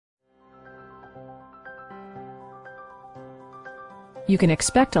You can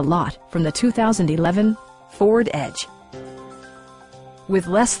expect a lot from the 2011 Ford Edge. With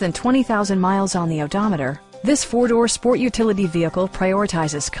less than 20,000 miles on the odometer, this four-door sport utility vehicle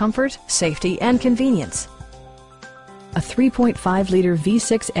prioritizes comfort, safety, and convenience. A 3.5-liter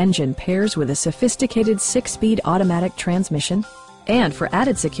V6 engine pairs with a sophisticated 6-speed automatic transmission, and for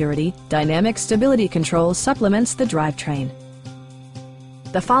added security, dynamic stability control supplements the drivetrain.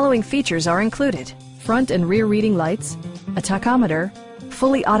 The following features are included: front and rear reading lights, a tachometer,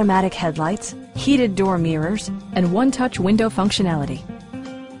 fully automatic headlights, heated door mirrors, and one-touch window functionality.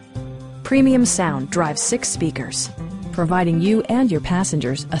 Premium sound drives 6 speakers, providing you and your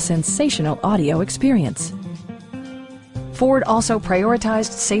passengers a sensational audio experience. Ford also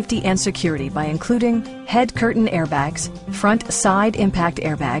prioritized safety and security by including head curtain airbags, front side impact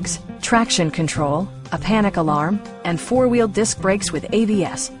airbags, traction control, a panic alarm, and 4-wheel disc brakes with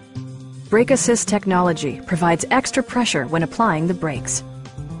ABS. Brake Assist technology provides extra pressure when applying the brakes.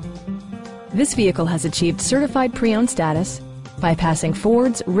 This vehicle has achieved certified pre-owned status by passing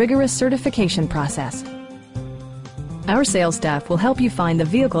Ford's rigorous certification process. Our sales staff will help you find the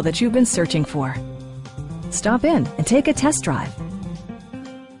vehicle that you've been searching for. Stop in and take a test drive.